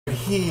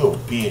Hill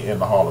being in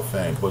the Hall of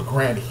Fame, but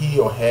Grant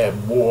Hill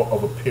had more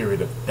of a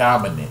period of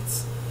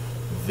dominance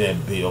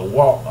than Bill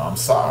Walton. I'm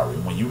sorry.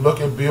 When you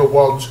look at Bill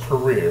Walton's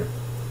career,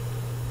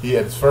 he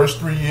had his first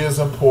 3 years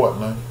in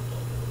Portland.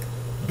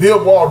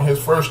 Bill Walton,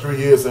 his first 3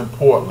 years in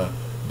Portland,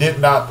 did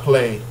not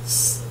play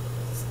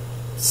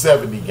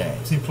 70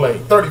 games. He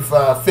played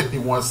 35,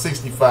 51,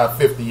 65,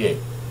 58.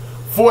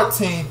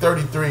 14,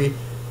 33,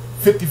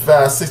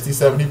 55,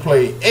 67. He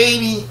played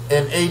 80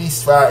 and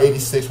 85,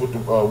 86 with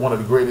one of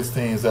the greatest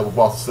teams ever,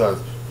 Boston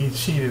Celtics. He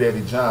cheated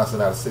Eddie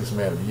Johnson out of 6th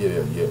Man of the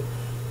Year that year.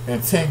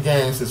 In 10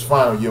 games, his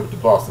final year with the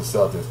Boston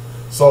Celtics.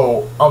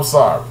 So, I'm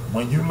sorry.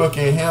 When you look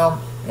at him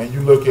and you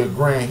look at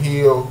Grant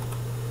Hill,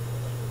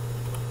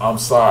 I'm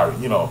sorry.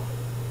 You know,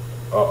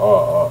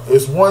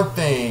 it's one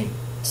thing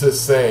to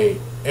say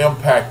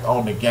impact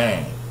on the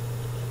game.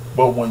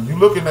 But when you're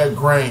looking at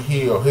Grant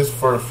Hill, his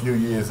first few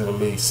years in the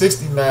league,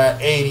 69,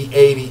 80,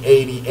 80,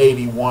 80,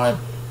 81,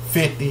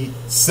 50,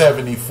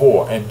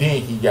 74, and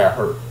then he got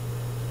hurt.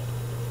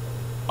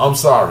 I'm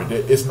sorry,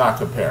 it's not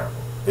comparable.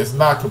 It's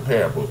not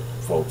comparable,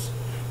 folks.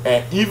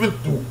 And even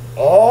through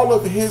all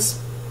of his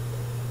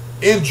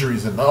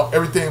injuries and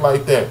everything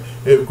like that,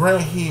 if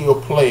Grant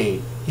Hill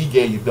played, he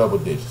gave you double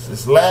digits.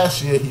 This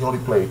last year, he only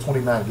played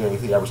 29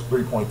 games. He averaged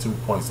 3.2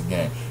 points a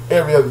game.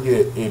 Every other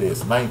year, it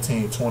is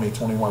 19, 20,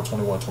 21,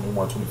 21,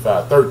 21,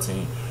 25,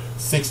 13,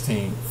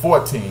 16,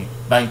 14,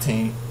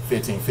 19,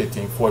 15,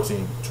 15,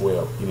 14,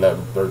 12,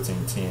 11,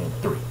 13, 10,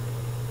 3.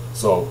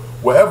 So,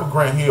 wherever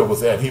Grant Hill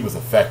was at, he was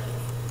effective.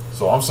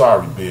 So, I'm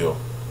sorry, Bill.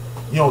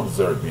 You don't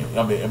deserve being.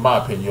 I mean, in my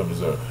opinion, you don't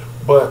deserve it.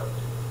 But,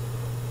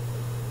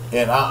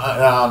 and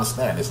I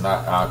understand it's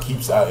not.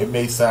 It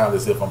may sound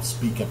as if I'm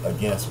speaking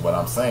against what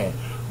I'm saying,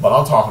 but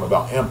I'm talking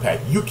about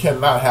impact. You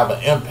cannot have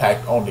an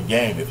impact on the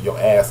game if your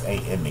ass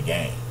ain't in the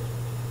game.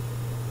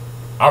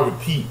 I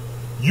repeat,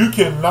 you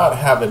cannot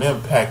have an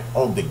impact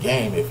on the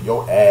game if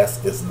your ass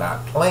is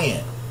not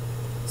playing.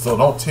 So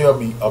don't tell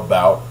me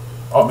about,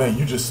 oh man,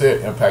 you just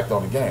said impact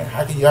on the game.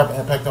 How can you have an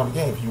impact on the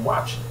game if you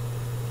watch it?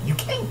 You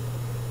can't.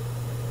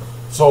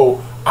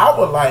 So I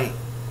would like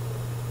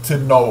to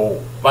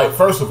know, like,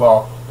 first of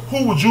all,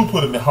 who would you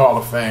put in the Hall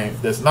of Fame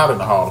that's not in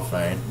the Hall of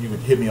Fame? You can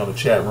hit me on the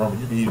chat room.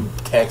 You can even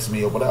text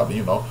me or whatever.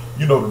 You know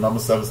the number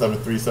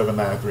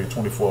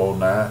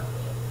 773-793-2409.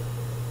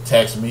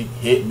 Text me,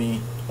 hit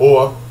me,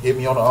 or hit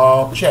me on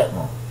the chat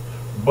room.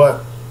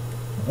 But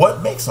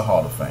what makes a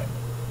Hall of Fame?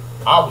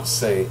 I would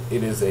say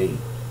it is a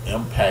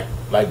impact,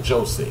 like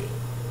Joe said.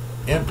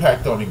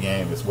 Impact on the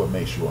game is what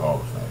makes you a Hall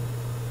of Fame.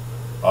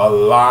 A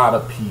lot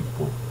of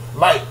people,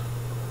 like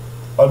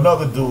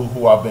another dude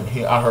who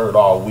I heard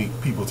all week,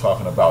 people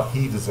talking about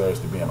he deserves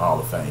to be in the Hall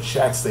of Fame.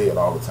 Shaq say it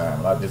all the time,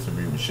 and I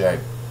disagree with Shaq.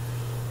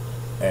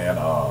 And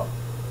I'm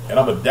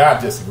going to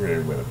die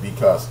disagreeing with him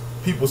because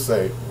people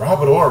say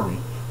Robert Horry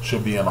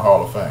should be in the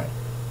Hall of Fame.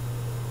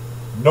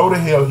 No, the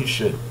hell he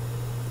shouldn't.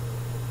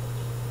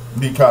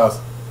 Because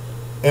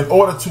in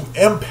order to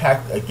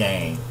impact a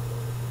game,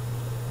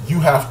 you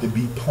have to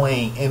be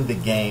playing in the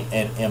game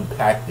and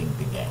impacting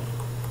the game.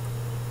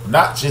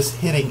 Not just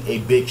hitting a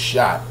big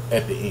shot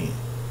at the end.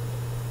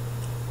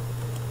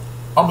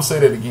 I'm going to say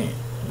that again.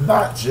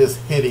 Not just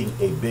hitting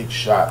a big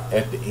shot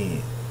at the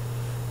end.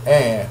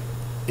 And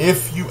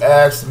if you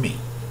ask me,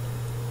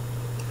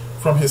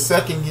 from his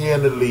second year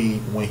in the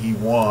league when he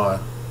won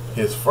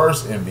his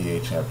first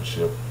NBA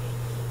championship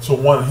to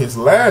one of his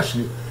last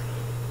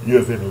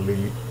years in the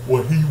league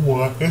when he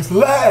won his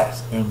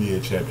last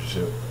NBA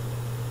championship,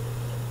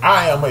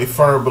 I am a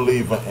firm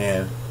believer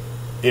in,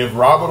 if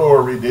Robert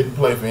Horry didn't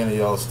play for any of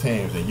those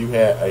teams and you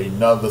had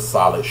another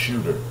solid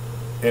shooter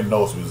in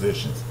those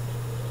positions,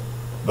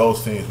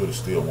 those teams would have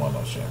still won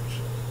those championships.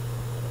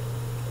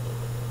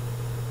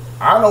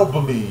 I don't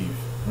believe,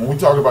 when we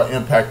talk about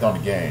impact on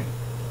the game,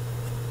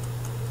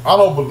 I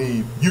don't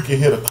believe you can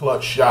hit a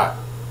clutch shot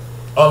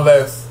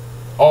unless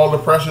all the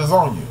pressure is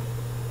on you.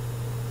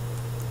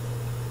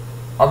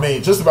 I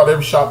mean, just about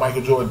every shot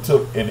Michael Jordan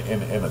took in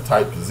a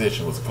tight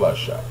position was a clutch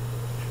shot.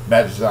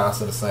 Magic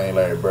Johnson the same,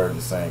 Larry Bird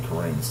the same,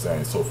 Kareem the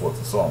same, so forth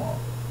and so on.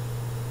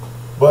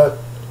 But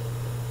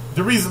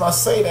the reason I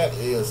say that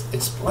is,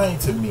 explain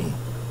to me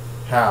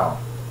how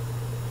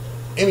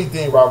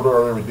anything Robert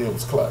Horry ever did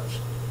was clutch.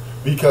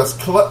 Because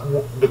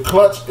the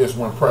clutch is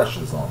when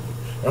pressure is on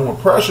you. And when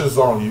pressure is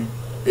on you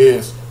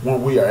is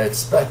when we are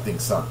expecting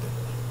something.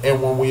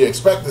 And when we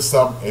expected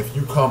something, if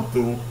you come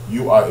through,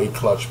 you are a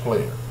clutch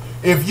player.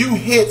 If you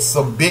hit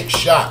some big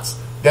shots,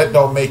 that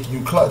don't make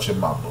you clutch in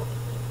my book.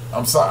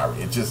 I'm sorry,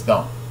 it just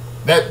don't.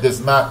 That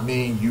does not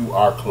mean you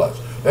are clutch.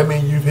 That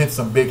means you've hit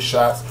some big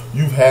shots.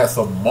 You've had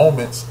some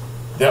moments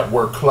that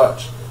were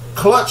clutch.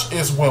 Clutch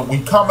is when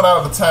we coming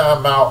out of the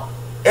timeout,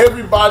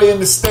 everybody in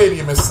the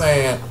stadium is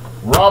saying,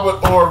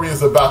 Robert Horry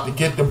is about to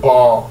get the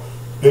ball.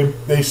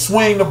 They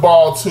swing the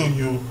ball to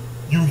you.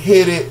 You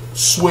hit it,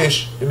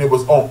 swish, and it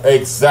was on.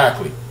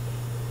 Exactly.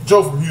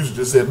 Joe from Houston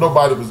just said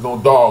nobody was going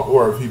to dog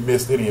Horry if he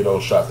missed any of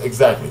those shots.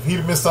 Exactly. If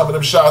he'd missed some of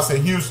them shots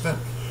in Houston,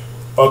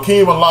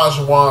 Akeem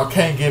Olajuwon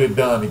can't get it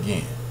done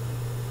again.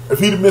 If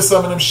he'd have missed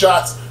some of them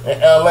shots in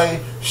LA,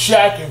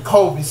 Shaq and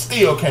Kobe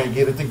still can't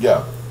get it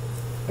together.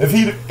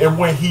 And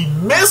when he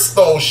missed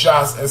those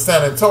shots in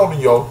San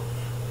Antonio,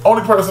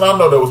 only person I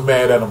know that was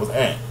mad at him was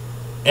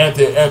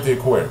Anthony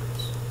Aquarius.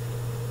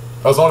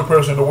 That was the only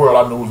person in the world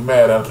I knew was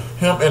mad at him.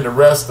 Him and the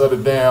rest of the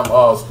damn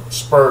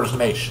Spurs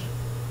nation.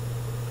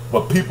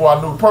 But people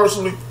I knew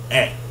personally,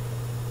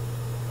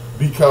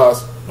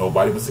 because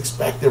nobody was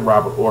expecting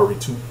Robert Horry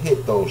to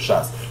hit those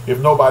shots. If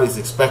nobody's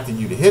expecting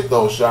you to hit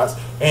those shots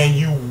and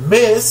you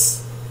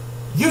miss,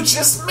 you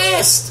just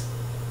missed.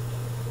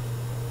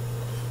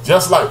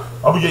 Just like,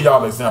 I'm going to give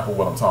y'all an example of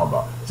what I'm talking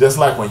about. Just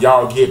like when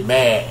y'all get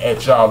mad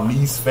at y'all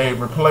least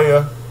favorite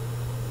player,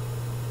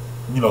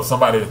 you know,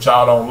 somebody that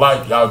y'all don't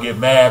like, y'all get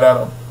mad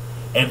at him,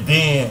 and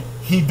then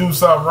he do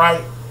something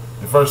right,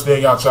 the first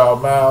thing out y'all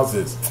mouths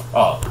is,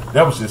 oh,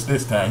 that was just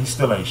this time, he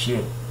still ain't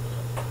shit.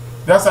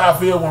 That's how I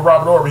feel when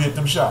Robert Horry hit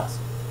them shots.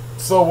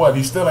 So what,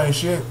 he still ain't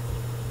shit?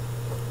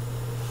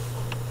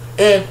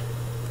 And,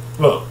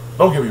 look,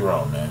 don't get me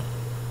wrong, man.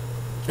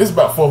 It's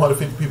about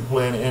 450 people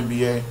playing in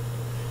the NBA,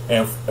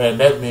 and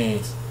that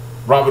means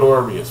Robert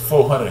Horry is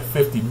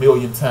 450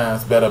 million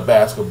times better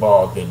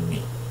basketball than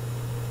me.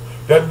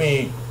 That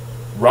means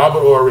Robert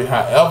Horry,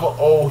 however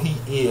old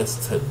he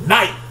is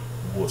tonight,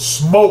 will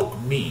smoke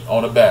me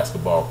on a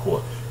basketball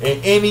court.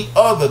 And any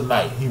other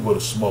night, he would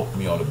have smoked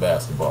me on the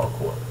basketball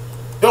court.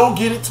 Don't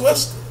get it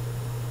twisted.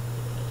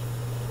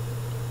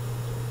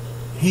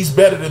 He's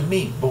better than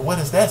me, but what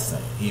is that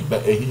saying?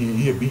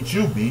 He'll beat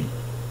you, B.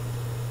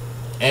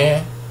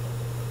 And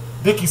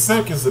Dickie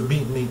Simpkins will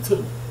beat me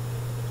too.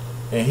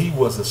 And he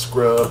was a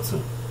scrub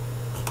too.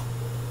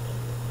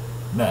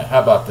 Now,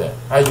 how about that?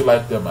 How you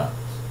like them apples?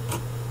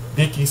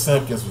 Dickie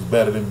Simpkins was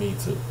better than me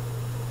too.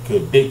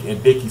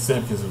 Dickie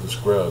Simpkins was a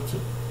scrub too.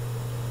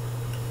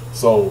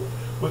 So,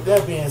 with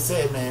that being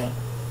said, man,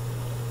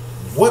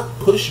 what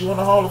pushed you in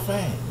the Hall of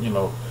Fame? You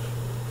know,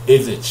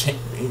 is it,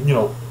 you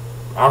know,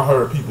 I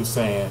heard people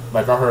saying,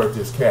 like I heard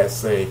this cat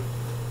say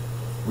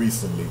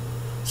recently,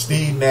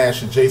 Steve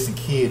Nash and Jason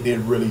Kidd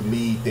didn't really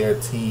lead their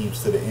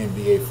teams to the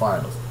NBA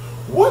Finals.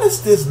 What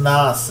is this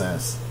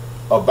nonsense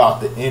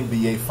about the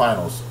NBA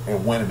Finals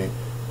and winning it?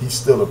 He's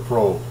still a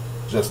pro,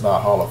 just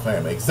not Hall of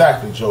Fame.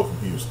 Exactly, Joe from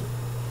Houston.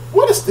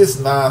 What is this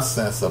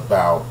nonsense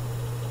about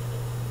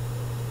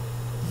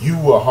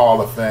you a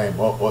Hall of Fame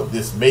or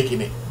this making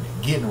it,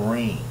 getting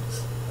rings?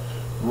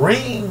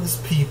 Rings,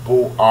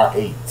 people, are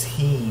a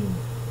team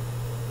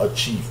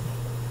achievement.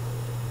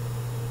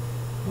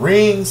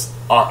 Rings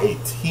are a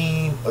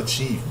team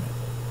achievement.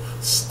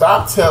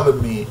 Stop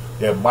telling me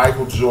that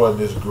Michael Jordan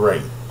is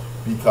great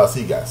because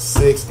he got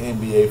 6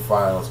 NBA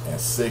Finals and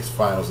 6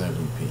 Finals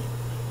MVP.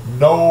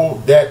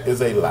 No, that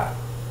is a lie.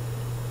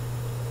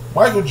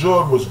 Michael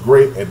Jordan was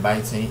great in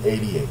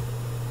 1988.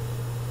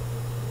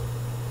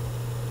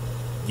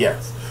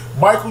 Yes.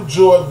 Michael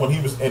Jordan, when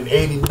he was in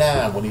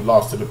 89, when he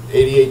lost to the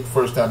 88,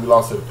 first time he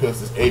lost to the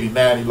Pistons.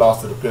 89, he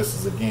lost to the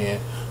Pistons again.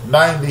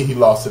 90, he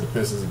lost to the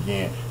Pistons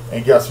again.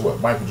 And guess what?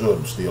 Michael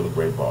Jordan was still a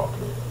great ball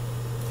player.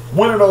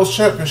 Winning those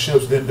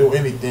championships didn't do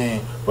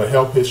anything but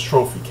help his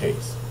trophy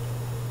case.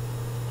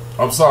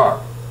 I'm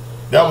sorry.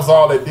 That was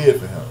all they did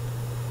for him.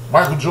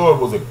 Michael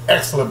Jordan was an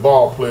excellent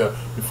ball player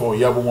before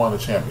he ever won a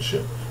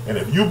championship. And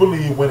if you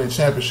believe winning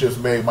championships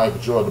made Michael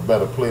Jordan a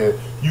better player,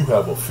 you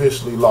have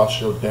officially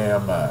lost your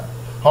damn mind.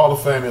 Hall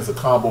of Fame is a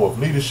combo of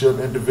leadership,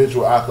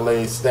 individual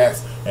accolades,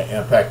 stats, and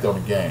impact on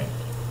the game.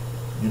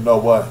 You know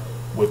what?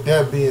 With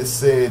that being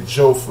said,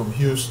 Joe from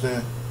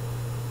Houston,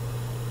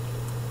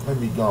 let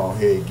me go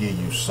ahead and give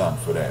you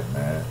something for that,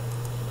 man.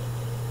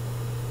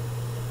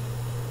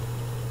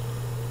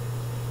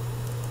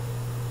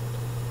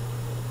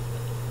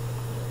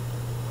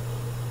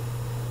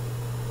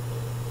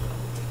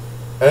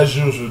 As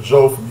usual,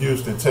 Joe from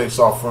Houston takes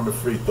off from the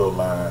free throw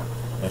line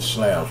and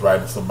slams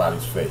right in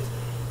somebody's face.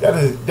 That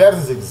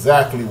is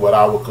exactly what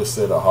I would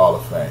consider a Hall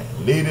of Fame.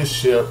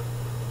 Leadership,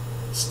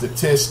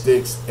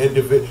 statistics,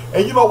 individual.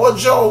 And you know what,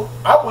 Joe?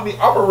 I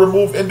would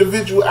remove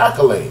individual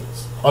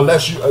accolades.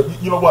 Unless you,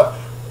 you know what?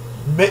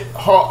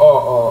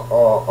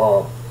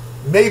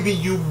 Maybe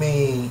you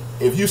mean,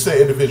 if you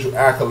say individual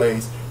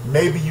accolades,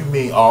 maybe you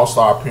mean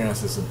all-star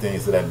appearances and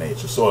things of that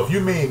nature. So if you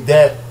mean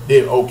that,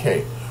 then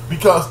okay.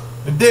 Because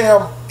the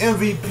damn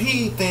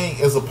MVP thing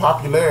is a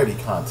popularity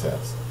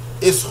contest.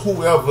 It's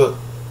whoever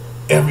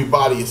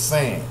everybody is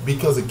saying.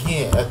 Because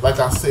again, like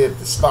I said at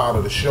the start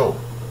of the show,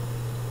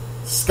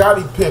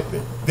 Scottie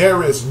Pippen,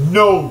 there is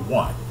no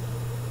one,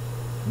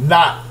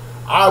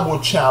 I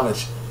will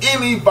challenge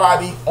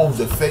anybody on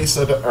the face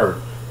of the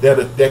earth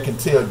that can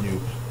tell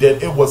you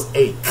that it was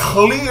a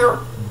clear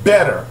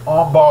better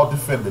on-ball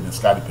defender than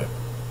Scottie Pippen.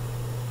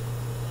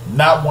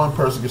 Not one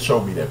person can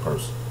show me that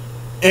person.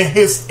 In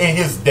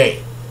his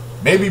day.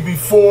 Maybe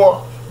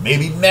before,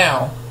 maybe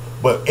now,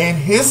 but in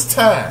his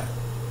time,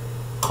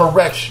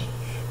 correction,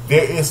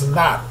 there is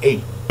not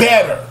a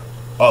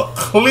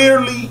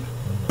clearly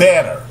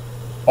better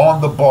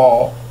on the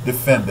ball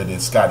defender than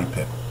Scottie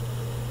Pippen.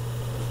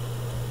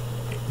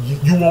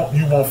 You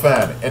won't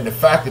find it. And the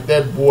fact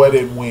that boy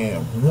didn't win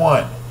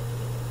one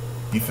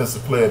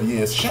Defensive Player of the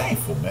Year. It's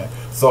shameful, man.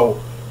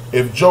 So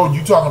if Joe,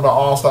 you talking about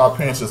all-star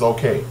appearances,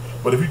 okay.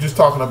 But if you're just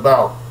talking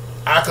about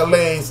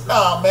accolades,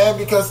 nah, man,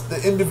 because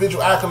the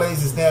individual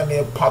accolades is damn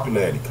near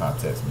popularity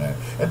contest, man.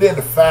 And then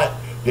the fact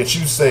that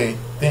you say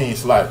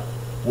things like,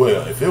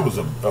 well, if it was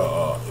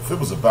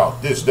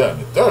about this, that,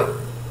 and the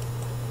third,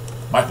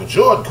 Michael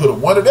Jordan could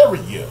have won it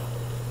every year.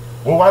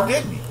 Well, why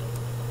didn't he?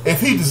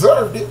 If he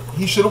deserved it,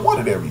 he should have won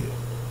it every year.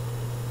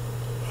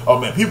 Oh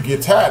man, people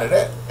get tired of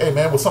that. Hey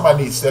man, well,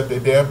 somebody needs to step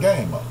their damn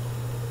game up.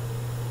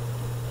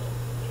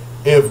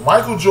 If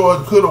Michael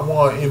Jordan could have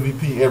won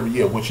MVP every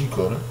year, which he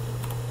could have,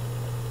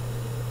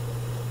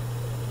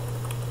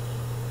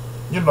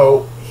 you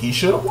know, he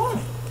should have won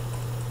it.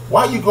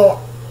 Why you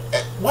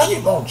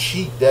gonna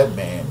cheat that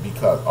man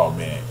because, oh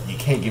man, you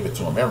can't give it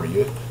to him every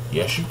year?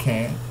 Yes, you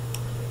can.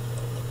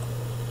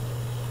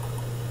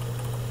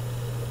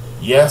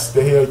 Yes,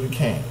 the hell you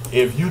can.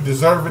 If you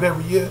deserve it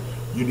every year,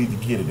 you need to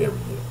get it every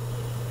year.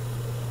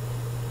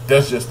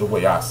 That's just the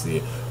way I see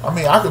it. I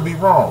mean, I could be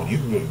wrong. You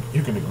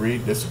can agree,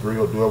 disagree,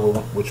 or do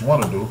what you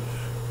want to do.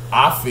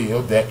 I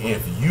feel that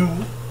if you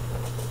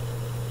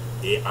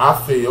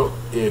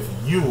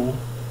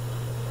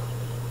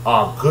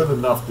are good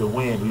enough to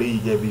win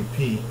league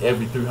MVP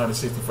every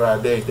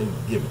 365 days, they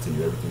give it to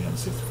you every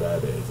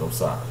 365 days. I'm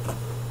sorry.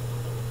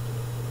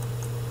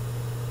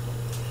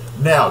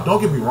 Now, don't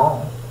get me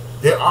wrong.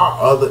 There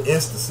are other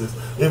instances.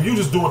 If you're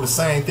just doing the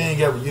same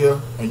thing every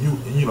year, and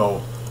you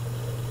know,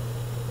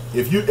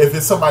 if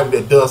it's somebody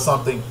that does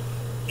something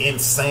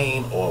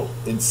insane or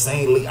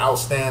insanely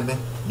outstanding,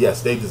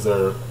 yes, they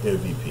deserve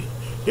MVP.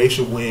 They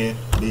should win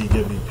league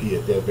MVP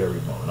at that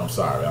very moment. I'm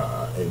sorry,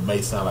 it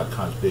may sound like a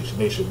contradiction.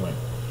 They should win.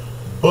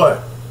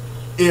 But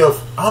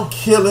if I'm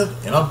killing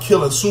and I'm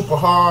killing super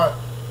hard,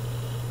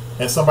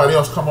 and somebody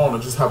else come on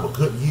and just have a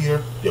good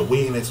year that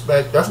we didn't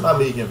expect, that's not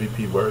league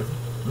MVP worthy.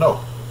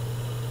 No.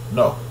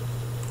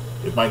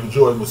 If Michael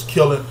Jordan was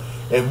killing,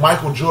 if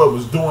Michael Jordan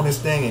was doing this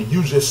thing and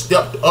you just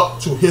stepped up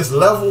to his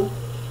level,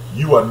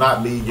 you are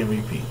not league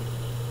MVP.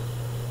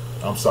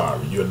 I'm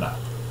sorry, you're not.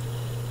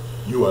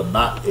 You are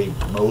not the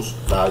most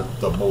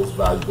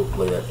valuable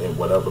player in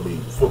whatever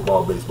league: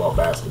 football, baseball,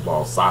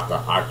 basketball, soccer,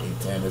 hockey,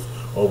 tennis,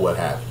 or what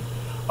have you.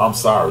 I'm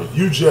sorry. If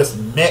you just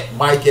met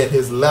Mike at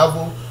his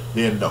level,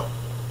 then no.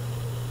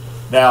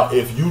 Now,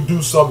 if you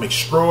do something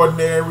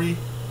extraordinary,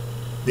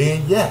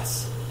 then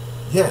yes.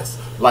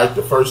 Like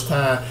the first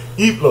time,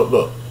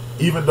 look,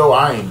 even though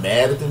I ain't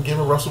mad at them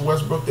giving Russell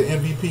Westbrook the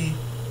MVP,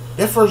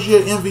 that first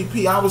year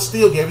MVP, I would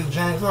still give it to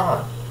James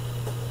Harden.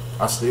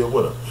 I still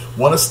would have.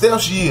 One of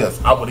Steph's years,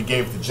 I would have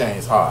gave it to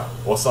James Harden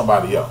or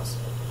somebody else.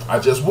 I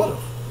just would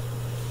have.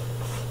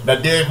 Now,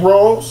 Derrick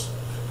Rose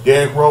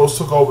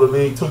took over the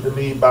league, took the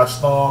league by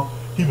storm.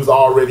 He was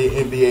already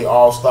an NBA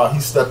All-Star.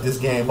 He stepped this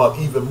game up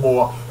even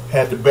more,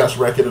 had the best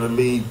record in the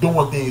league,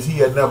 doing things he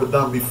had never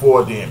done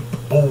before. Then,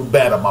 boom,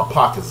 batter, my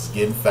pockets is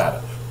getting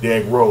fatter.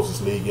 Derrick Rose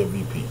is league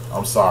MVP.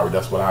 I'm sorry,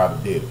 that's what I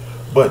did.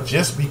 But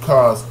just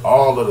because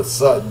all of a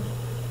sudden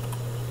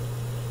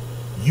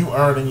you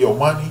earning your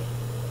money,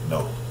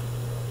 no.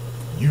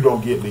 You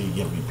don't get league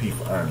MVP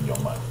for earning your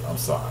money. I'm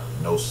sorry.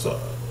 No, sir.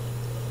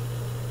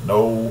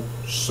 No,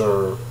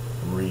 sir,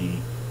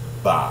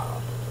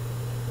 Bob.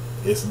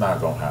 It's not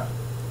going to happen.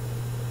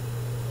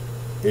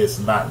 It's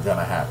not going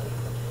to happen.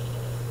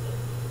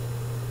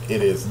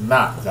 It is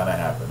not going to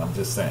happen. I'm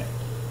just saying.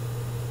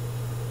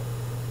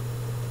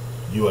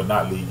 You are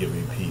not league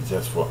MVP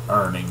just for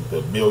earning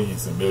the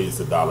millions and millions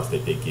of dollars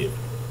that they give you.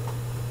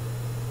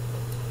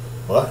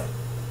 But,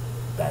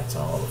 back to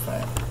Hall of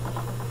Fame.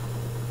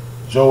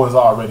 Joe has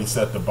already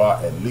set the bar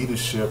at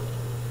leadership,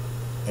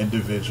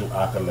 individual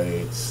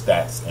accolades,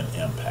 stats, and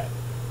impact.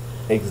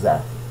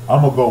 Exactly.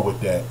 I'm going to go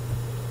with that.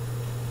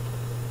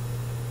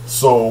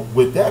 So,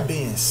 with that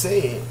being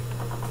said,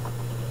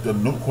 the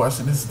new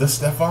question is, does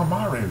Stephon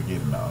Marbury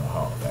getting out of the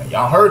Hall of Fame?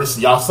 Y'all heard this.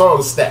 Y'all saw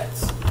the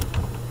stats.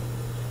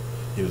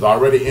 He was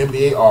already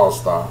NBA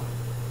All-Star.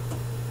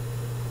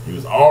 He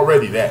was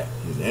already that.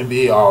 He was an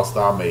NBA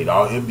All-Star, made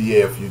all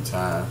NBA a few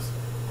times.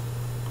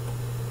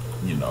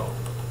 You know.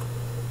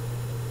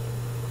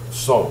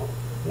 So,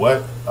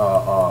 what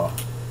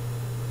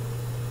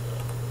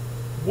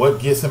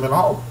gets him in the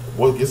Hall?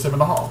 What gets him in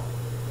the Hall?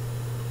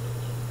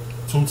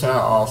 Two-time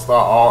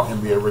All-Star,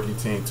 All-NBA rookie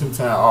team,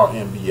 two-time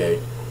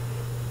All-NBA.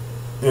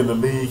 In the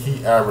league,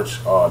 he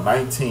averaged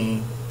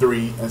 19,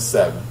 3, and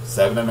 7,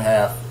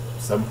 7.5,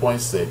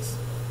 7.6.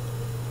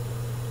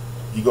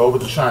 You go over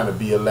to China,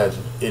 be a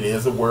legend. It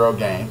is a world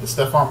game. Does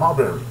Stephon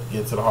Marbury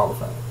get to the Hall of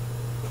Fame?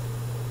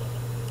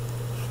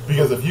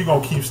 Because if you're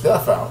going to keep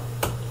Steph out,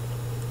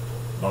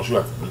 don't you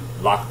have to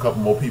lock a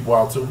couple more people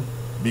out too?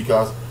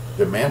 Because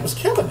the man was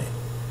killing it.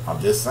 I'm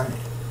just saying.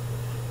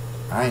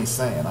 I ain't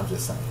saying, I'm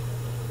just saying.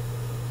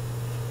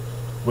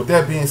 With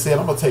that being said,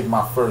 I'm going to take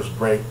my first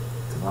break,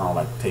 because I don't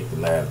like to take the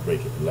last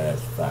break at the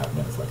last 5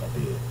 minutes like I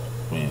did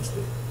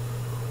Wednesday.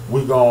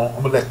 I'm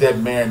going to let that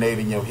marinate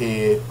in your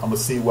head. I'm going to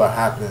see what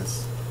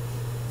happens.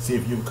 See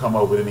if you can come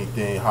up with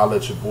anything. Holler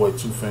at your boy,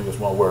 2 Fingers,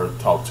 1 Word.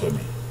 Talk to me.